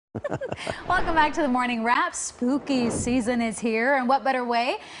Welcome back to the Morning Wrap. Spooky season is here, and what better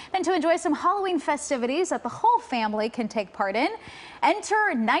way than to enjoy some Halloween festivities that the whole family can take part in.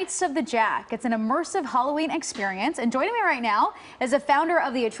 Enter Knights of the Jack. It's an immersive Halloween experience, and joining me right now is the founder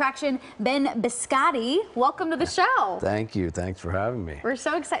of the attraction, Ben Biscotti. Welcome to the show. Thank you. Thanks for having me. We're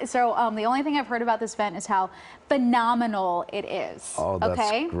so excited. So the only thing I've heard about this event is how phenomenal it is. Oh,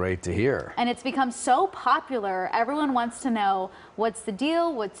 that's great to hear. And it's become so popular. Everyone wants to know what's the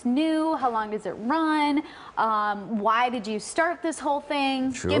deal, what's new, how long does it run, why did you start this whole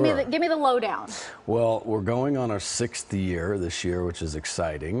thing? Sure. Give me the lowdown. Well, we're going on our 6th year this year, which is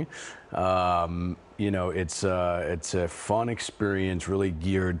exciting. You know, it's a fun experience, really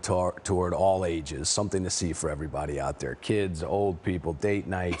geared toward all ages. Something to see for everybody out there. Kids, old people, date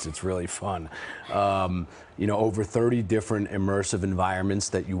nights. It's really fun. You know, over 30 different immersive environments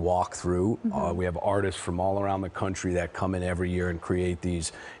that you walk through. We have artists from all around the country that come in every year and create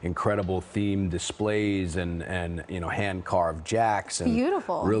these incredible themed displays and you know, hand-carved jacks. And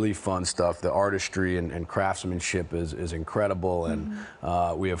beautiful. Really fun stuff. The artistry and craftsmanship is incredible. And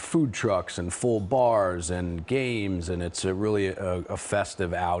we have food trucks and full bars and games, and it's really a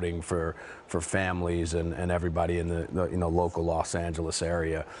festive outing for families and everybody in the you know, local Los Angeles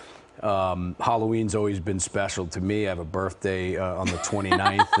area. Halloween's always been special to me. I have a birthday on the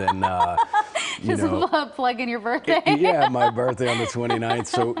 29th, and you know, plug in your birthday. Yeah, my birthday on the 29th.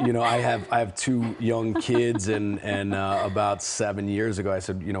 So you know, I have 2 young kids, and about 7 years ago, I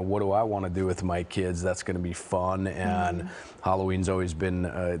said, you know, what do I want to do with my kids? That's going to be fun, and Halloween's always been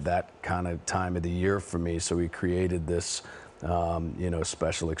that kind of time of the year for me. So we created this, you know,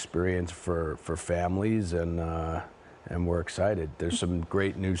 special experience for families, and we're excited. There's some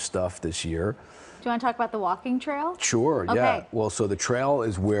great new stuff this year. Do you want to talk about the walking trail? Sure, okay. Yeah. Well, so the trail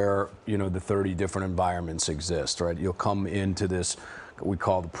is where, you know, the 30 different environments exist, right? You'll come into this, we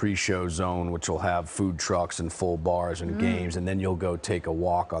call the pre-show zone, which will have food trucks and full bars and games, and then you'll go take a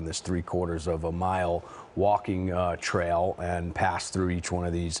walk on this 3/4 of a mile walking trail and pass through each one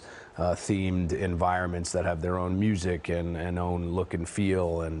of these themed environments that have their own music and own look and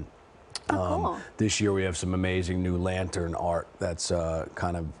feel. And cool. This year we have some amazing new lantern art that's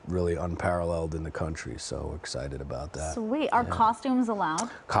kind of really unparalleled in the country, so excited about that. Sweet. Are costumes allowed?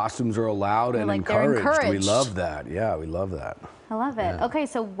 Costumes are allowed and encouraged. We love that. Yeah, we love that. I love it. Yeah. Okay,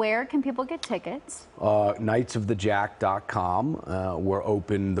 so where can people get tickets? knightsofthejack.com. We're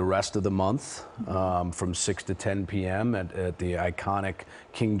open the rest of the month from 6 to 10 p.m. at the iconic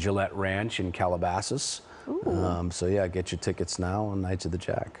King Gillette Ranch in Calabasas. So yeah, get your tickets now on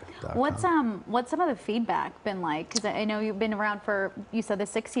knightsofthejack.com. What's some of the feedback been like? Because I know you've been around for, you said, the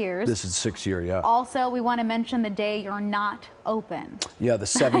 6 years. This is 6th year, yeah. Also, we want to mention the day you're not open. Yeah, the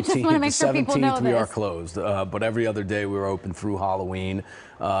 17th. I just want to make sure people know we are closed, but every other day we're open through Halloween.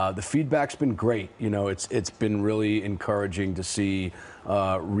 The feedback's been great. You know, it's been really encouraging to see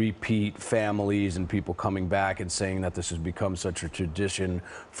repeat families and people coming back and saying that this has become such a tradition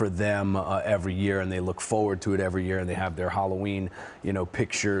for them every year, and they look forward to it every year, and they have their Halloween, you know,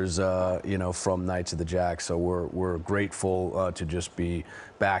 pictures, you know, from Knights of the Jack. So we're grateful to just be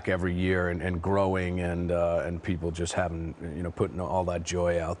back every year and growing, and people just having, you know, putting all that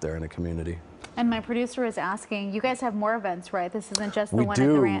joy out there in the community. And my producer is asking, you guys have more events, right? This isn't just the one at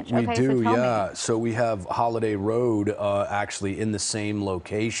the ranch. We do, so tell yeah. me. So we have Holiday Road actually in the same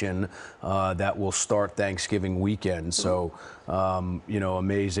location that will start Thanksgiving weekend. So, you know,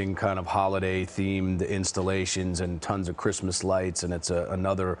 amazing kind of holiday themed installations and tons of Christmas lights, and it's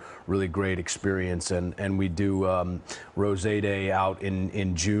another really great experience. And we do Rosé Day out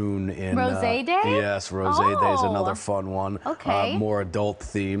in June. Rosé Day? Yes, Rosé Day is another fun one. Okay. More adult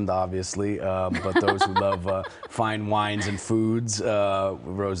themed, obviously. But those who love fine wines and foods,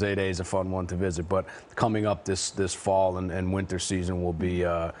 Rosé Day is a fun one to visit. But coming up this fall and winter season will be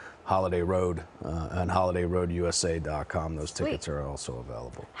Holiday Road on holidayroadusa.com. Those tickets are also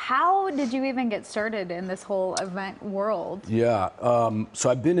available. How did you even get started in this whole event world? Yeah, so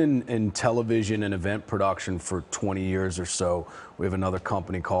I've been in television and event production for 20 years or so. We have another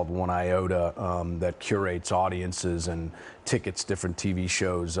company called One Iota that curates audiences and tickets, different TV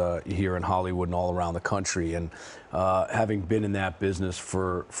shows here in Hollywood and all around the country. And having been in that business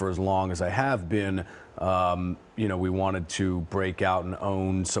for as long as I have been, you know, we wanted to break out and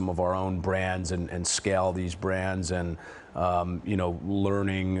own some of our own brands and scale these brands, and you know,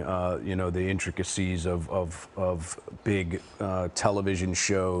 learning you know, the intricacies of big television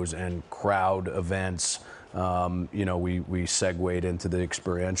shows and crowd events. You know, we segued into the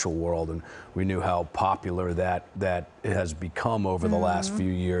experiential world, and we knew how popular that has become over the last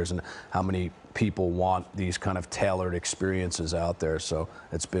few years, and how many people want these kind of tailored experiences out there. So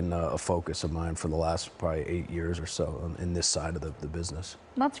it's been a focus of mine for the last probably 8 years or so in this side of the business.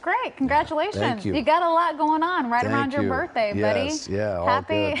 That's great. Congratulations. Yeah, thank you. You got a lot going on right Thank around your you. birthday, Yes, buddy. yeah, all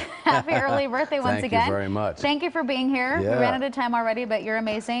happy, good. happy early birthday once again. Thank you very much. Thank you for being here. Yeah. We ran out of time already, but you're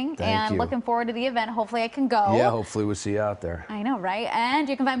amazing. Thank you. Looking forward to the event. Hopefully I can go. Yeah, hopefully we'll see you out there. I know, right? And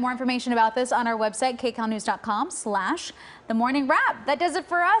you can find more information about this on our website, kcalnews.com/themorningwrap. That does it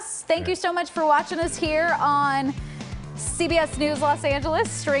for us. Thank you so much for watching us here on CBS News Los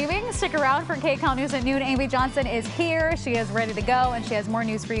Angeles streaming. Stick around for KCAL News at noon. Amy Johnson is here. She is ready to go, and she has more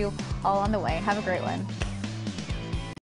news for you all on the way. Have a great one.